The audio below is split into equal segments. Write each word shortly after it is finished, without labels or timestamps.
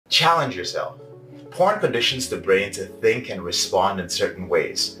Challenge yourself. Porn conditions the brain to think and respond in certain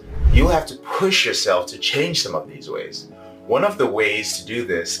ways. You'll have to push yourself to change some of these ways. One of the ways to do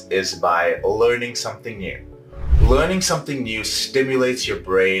this is by learning something new. Learning something new stimulates your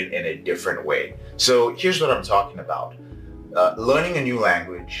brain in a different way. So here's what I'm talking about. Learning a new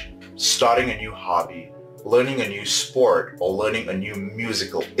language, starting a new hobby, learning a new sport, or learning a new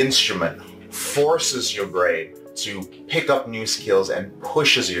musical instrument forces your brain to pick up new skills and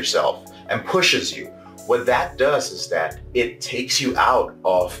pushes you. What that does is that it takes you out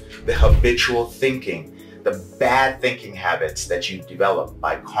of the habitual thinking, the bad thinking habits that you develop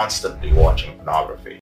by constantly watching pornography.